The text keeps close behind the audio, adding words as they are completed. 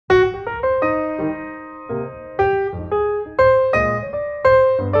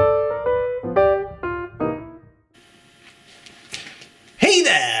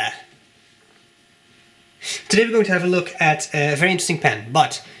Today we're going to have a look at a very interesting pen,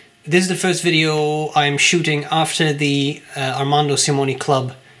 but this is the first video I'm shooting after the Armando Simoni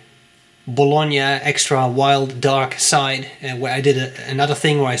Club Bologna Extra Wild Dark Side, where I did another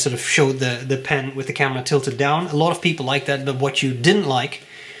thing where I sort of showed the pen with the camera tilted down. A lot of people like that, but what you didn't like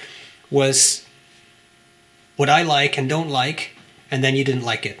was what I like and don't like, and then you didn't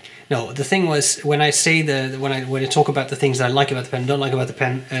like it. No, the thing was, when I say when I talk about the things that I like about the pen and don't like about the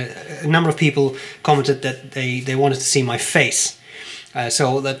pen, a number of people commented that they wanted to see my face.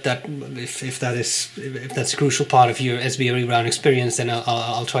 So if that's a crucial part of your B.R.E. Brown experience, then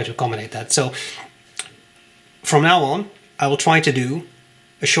I'll try to accommodate that. So from now on, I will try to do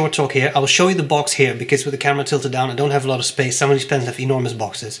a short talk here. I will show you the box here, because with the camera tilted down, I don't have a lot of space. Some of these pens have enormous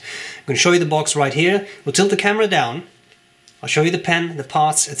boxes. I'm going to show you the box right here. We'll tilt the camera down. I'll show you the pen, the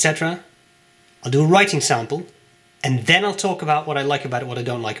parts, etc. I'll do a writing sample, and then I'll talk about what I like about it, what I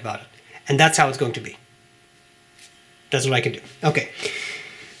don't like about it. And that's how it's going to be. That's what I can do. Okay.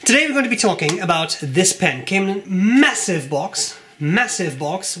 Today we're going to be talking about this pen. Came in a massive box. Massive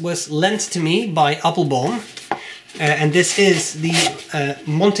box. Was lent to me by Appelboom. And this is the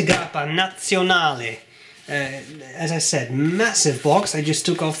Montegrappa Nazionale. As I said, massive box. I just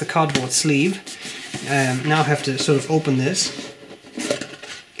took off the cardboard sleeve. Now I have to sort of open this.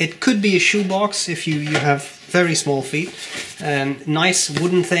 It could be a shoebox if you have very small feet. Nice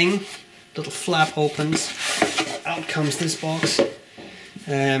wooden thing. Little flap opens. Out comes this box.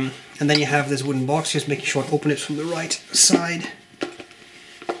 And then you have this wooden box. Just making sure I open it from the right side.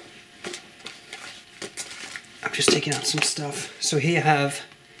 I'm just taking out some stuff. So here you have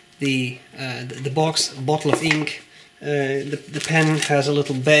the box, a bottle of ink. The pen has a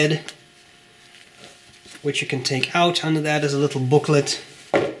little bed, which you can take out. Under that is a little booklet.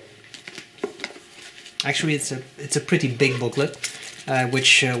 Actually, it's a pretty big booklet,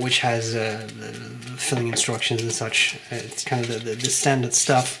 which has filling instructions and such. It's kind of the standard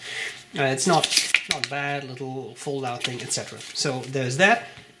stuff. It's not bad. Little fold-out thing, etc. So there's that.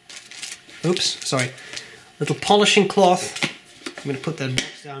 Oops, sorry. Little polishing cloth. I'm going to put that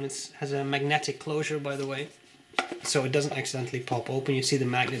box down. It has a magnetic closure, by the way, so it doesn't accidentally pop open. You see the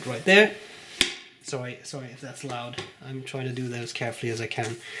magnet right there. Sorry if that's loud. I'm trying to do that as carefully as I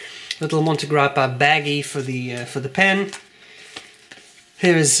can. Little Montegrappa baggie for the pen.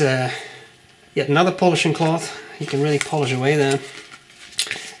 Here is yet another polishing cloth. You can really polish away there.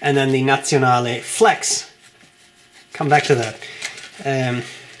 And then the Nazionale Flex. Come back to that. A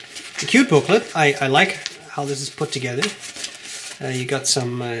cute booklet. I like how this is put together. You got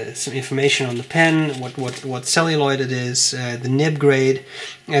some information on the pen, what celluloid it is, the nib grade.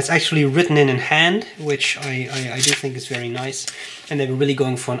 It's actually written in hand, which I do think is very nice. And they were really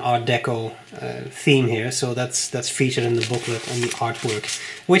going for an Art Deco theme here, so that's featured in the booklet and the artwork,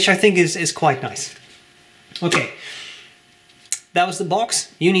 which I think is quite nice. Okay, that was the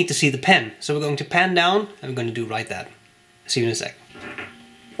box. You need to see the pen, so we're going to pan down and we're going to do right that. See you in a sec.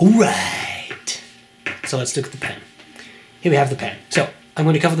 Alright, so let's look at the pen. Here we have the pen. So I'm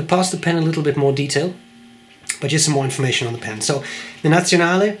going to cover the past the pen in a little bit more detail, but just some more information on the pen. So the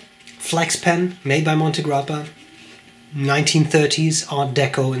Nazionale Flex pen, made by Montegrappa, 1930s Art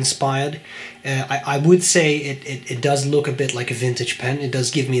Deco inspired. I would say it does look a bit like a vintage pen. It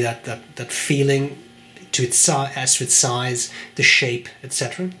does give me that feeling to its size, the shape,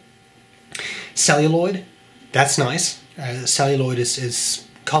 etc. Celluloid, that's nice. Celluloid is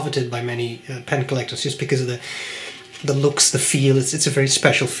coveted by many pen collectors just because of the looks, the feel. It's a very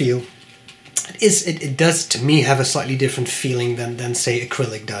special feel. It does, to me, have a slightly different feeling than say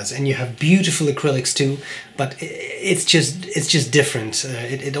acrylic does. And you have beautiful acrylics too, but it's just different.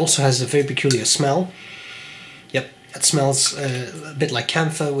 It also has a very peculiar smell. Yep, it smells a bit like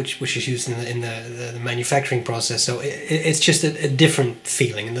camphor, which is used in the manufacturing process. So it's just a different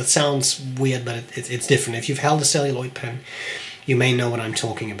feeling, and that sounds weird, but it's different. If you've held a celluloid pen, you may know what I'm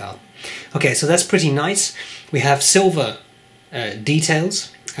talking about. Okay, so that's pretty nice. We have silver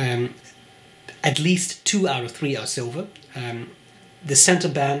details. At least 2 out of 3 are silver. The center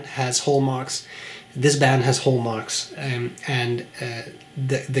band has hallmarks. This band has hallmarks, and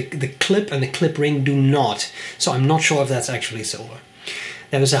the clip and the clip ring do not. So I'm not sure if that's actually silver.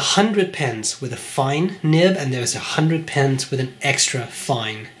 There is 100 pens with a fine nib, and there's 100 pens with an extra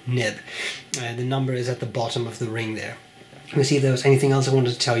fine nib. The number is at the bottom of the ring there. Let me see if there was anything else I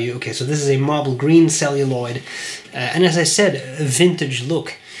wanted to tell you. Okay, so this is a marble green celluloid, and as I said, a vintage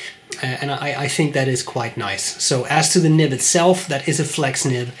look. And I think that is quite nice. So as to the nib itself, that is a flex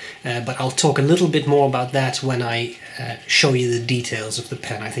nib, but I'll talk a little bit more about that when I show you the details of the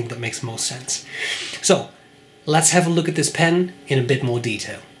pen. I think that makes most sense. So let's have a look at this pen in a bit more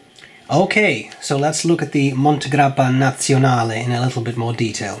detail. Okay, so let's look at the Montegrappa Nazionale in a little bit more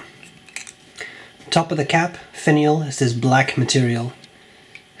detail. Top of the cap, finial, is this black material.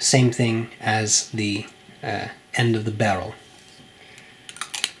 Same thing as the end of the barrel.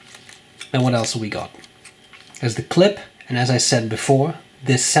 Now what else have we got? There's the clip, and as I said before,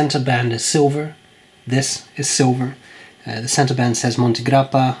 this center band is silver. This is silver. The center band says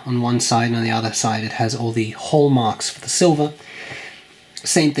Montegrappa on one side, and on the other side it has all the hallmarks for the silver.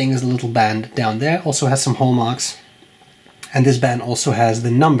 Same thing as the little band down there, also has some hallmarks. And this band also has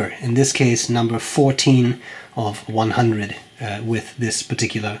the number, in this case number 14 of 100 with this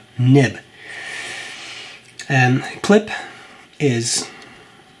particular nib. Clip is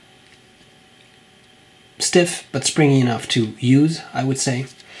stiff but springy enough to use, I would say.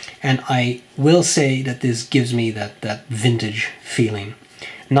 And I will say that this gives me that vintage feeling.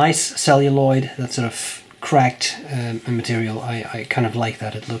 Nice celluloid, that sort of cracked material. I kind of like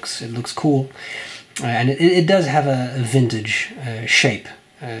that. It looks cool, and it does have a vintage shape.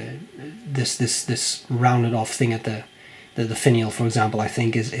 This rounded off thing at the finial, for example, I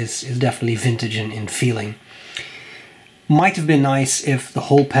think is definitely vintage in feeling. Might have been nice if the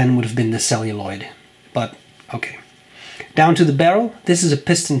whole pen would have been the celluloid, but okay. Down to the barrel. This is a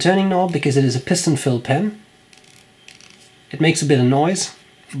piston turning knob because it is a piston filled pen. It makes a bit of noise,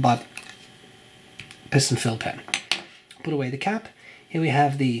 but piston filled pen. Put away the cap. Here we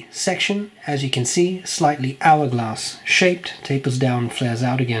have the section, as you can see, slightly hourglass shaped, tapers down, flares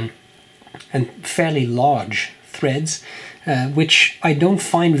out again, and fairly large threads, which I don't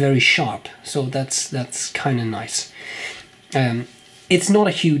find very sharp, so that's kind of nice. It's not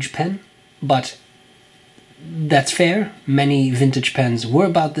a huge pen, but that's fair. Many vintage pens were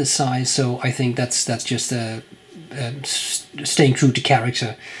about this size, so I think that's just staying true to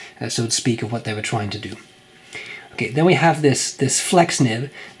character, so to speak, of what they were trying to do. Okay, then we have this flex nib.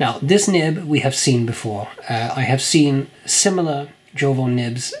 Now, this nib we have seen before. I have seen similar Jowo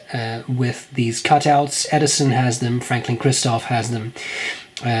nibs with these cutouts. Edison has them, Franklin Christoph has them.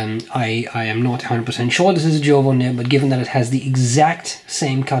 I am not 100% sure this is a Jowo nib, but given that it has the exact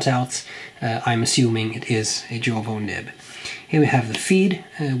same cutouts, I'm assuming it is a Jowo nib. Here we have the feed,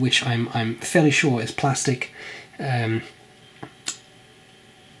 which I'm fairly sure is plastic. And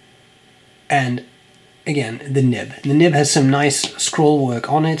again, the nib. The nib has some nice scroll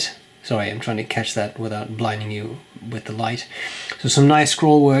work on it. Sorry, I'm trying to catch that without blinding you with the light. So some nice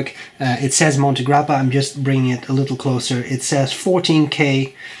scroll work. It says Montegrappa. I'm just bringing it a little closer. It says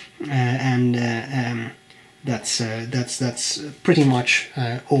 14K, and that's pretty much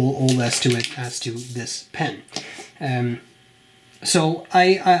all there's to it as to this pen. So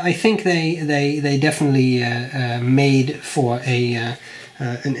I think they definitely made for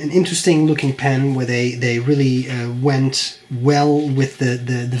an interesting looking pen where they really went well with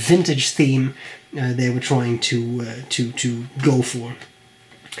the vintage theme they were trying to go for.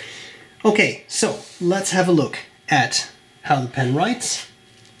 Okay, so let's have a look at how the pen writes.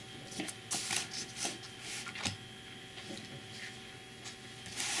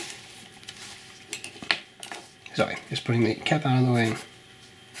 Sorry, just putting the cap out of the way.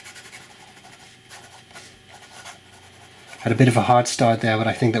 Had a bit of a hard start there, but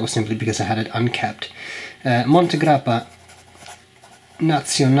I think that was simply because I had it uncapped. Montegrappa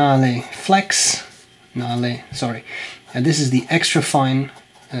Nazionale Flex. Sorry. This is the extra fine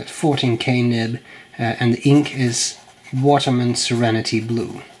 14K nib, and the ink is Waterman Serenity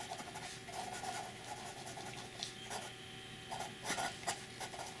Blue.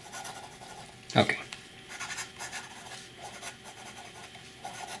 Okay.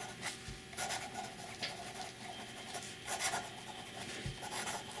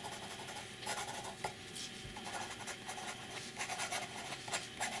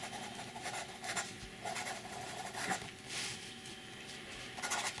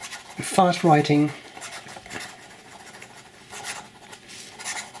 Fast writing.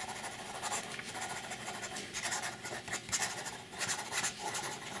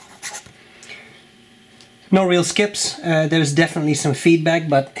 No real skips. There's definitely some feedback,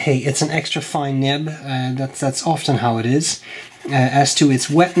 but hey, it's an extra fine nib. That's often how it is. As to its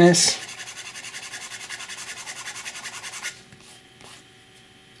wetness,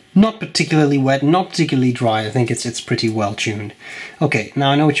 not particularly wet, not particularly dry. I think it's pretty well tuned. Okay, now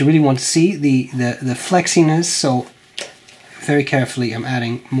I know what you really want to see, the flexiness. So very carefully I'm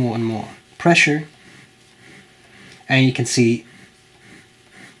adding more and more pressure, and you can see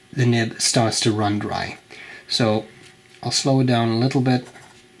the nib starts to run dry. So I'll slow it down a little bit.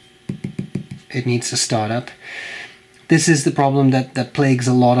 It needs to start up. This is the problem that plagues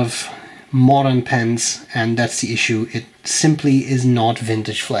a lot of modern pens, and that's the issue. It simply is not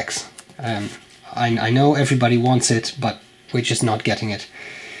vintage flex. I know everybody wants it, but we're just not getting it.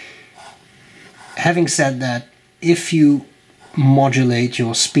 Having said that, if you modulate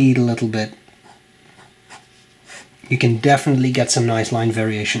your speed a little bit, you can definitely get some nice line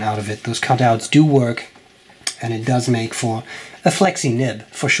variation out of it. Those cutouts do work, and it does make for a flexy nib,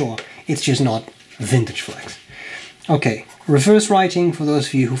 for sure. It's just not vintage flex. Okay, reverse writing, for those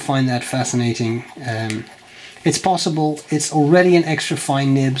of you who find that fascinating. It's possible. It's already an extra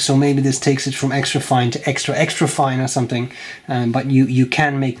fine nib, so maybe this takes it from extra fine to extra fine or something, but you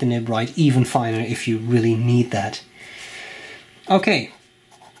can make the nib write even finer if you really need that. Okay,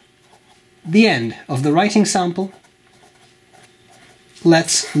 the end of the writing sample.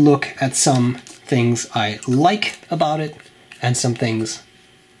 Let's look at some things I like about it and some things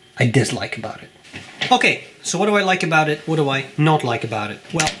I dislike about it. Okay, so what do I like about it? What do I not like about it?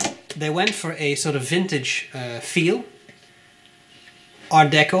 Well, they went for a sort of vintage feel, Art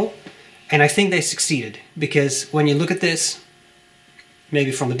Deco, and I think they succeeded, because when you look at this,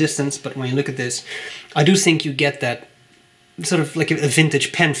 maybe from a distance, but when you look at this, I do think you get that sort of like a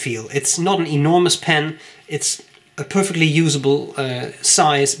vintage pen feel. It's not an enormous pen, it's a perfectly usable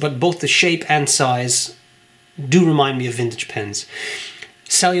size, but both the shape and size do remind me of vintage pens.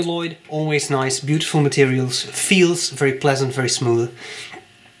 Celluloid, always nice, beautiful materials, feels very pleasant, very smooth.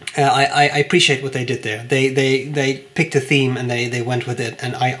 I appreciate what they did there. They picked a theme and they went with it,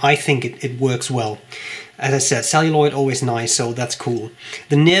 and I think it works well. As I said, celluloid, always nice, so that's cool.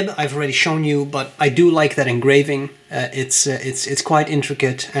 The nib I've already shown you, but I do like that engraving. It's quite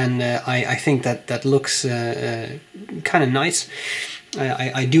intricate, and I think that looks kind of nice.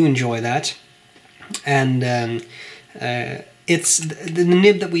 I do enjoy that, and it's the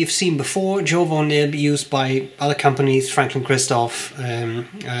nib that we've seen before, Jowo nib, used by other companies, Franklin Christoph,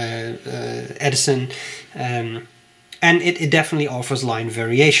 Edison, and it definitely offers line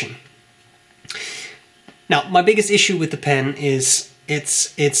variation. Now, my biggest issue with the pen is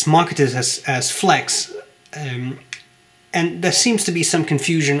it's marketed as flex, and there seems to be some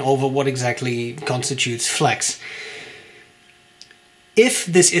confusion over what exactly constitutes flex. If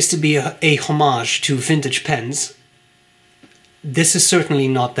this is to be a homage to vintage pens, this is certainly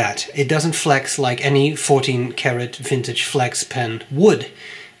not that. It doesn't flex like any 14 karat vintage flex pen would.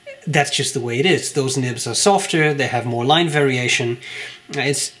 That's just the way it is. Those nibs are softer, they have more line variation.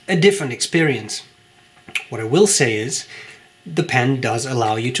 It's a different experience. What I will say is, the pen does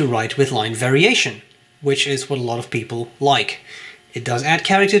allow you to write with line variation, which is what a lot of people like. It does add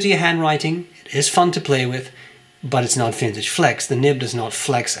character to your handwriting, it is fun to play with, but it's not vintage flex. The nib does not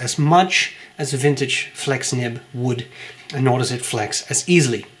flex as much as a vintage flex nib would, and nor does it flex as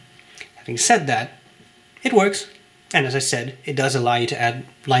easily. Having said that, it works, and as I said, it does allow you to add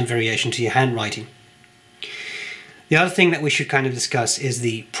line variation to your handwriting. The other thing that we should kind of discuss is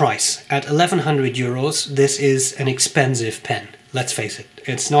the price. At 1100 euros, this is an expensive pen. Let's face it,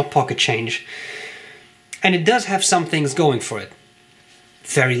 it's not pocket change. And it does have some things going for it.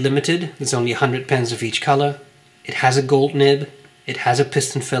 Very limited, there's only 100 pens of each color. It has a gold nib, it has a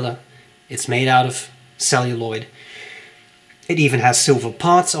piston filler, it's made out of celluloid. It even has silver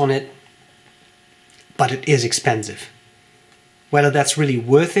parts on it, but it is expensive. Whether that's really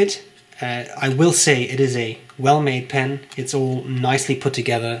worth it, I will say it is a well-made pen. It's all nicely put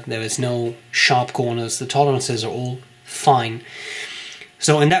together. There is no sharp corners. The tolerances are all fine.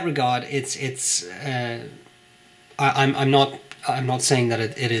 So in that regard, I'm not saying that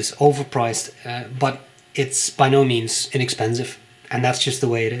it is overpriced, but it's by no means inexpensive, and that's just the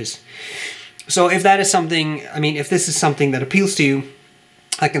way it is. So if that is something, I mean, if this is something that appeals to you,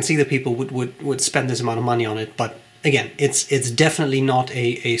 I can see that people would spend this amount of money on it, but again, it's definitely not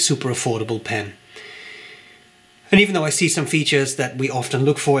a super affordable pen. And even though I see some features that we often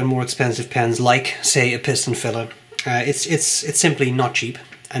look for in more expensive pens, like, say, a piston filler, it's simply not cheap,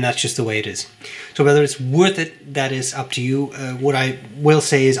 and that's just the way it is. So whether it's worth it, that is up to you. What I will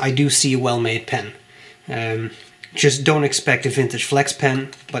say is I do see a well-made pen. Just don't expect a vintage flex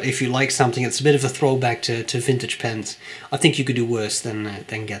pen, but if you like something that's a bit of a throwback to vintage pens, I think you could do worse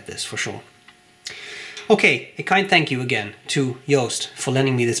than get this, for sure. Okay, a kind thank you again to Joost for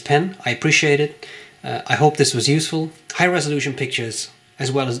lending me this pen. I appreciate it. I hope this was useful. High-resolution pictures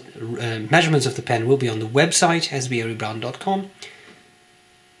as well as measurements of the pen will be on the website, sbrebrown.com. And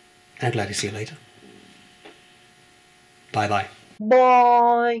I'm glad to see you later. Bye-bye.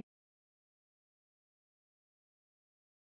 Bye.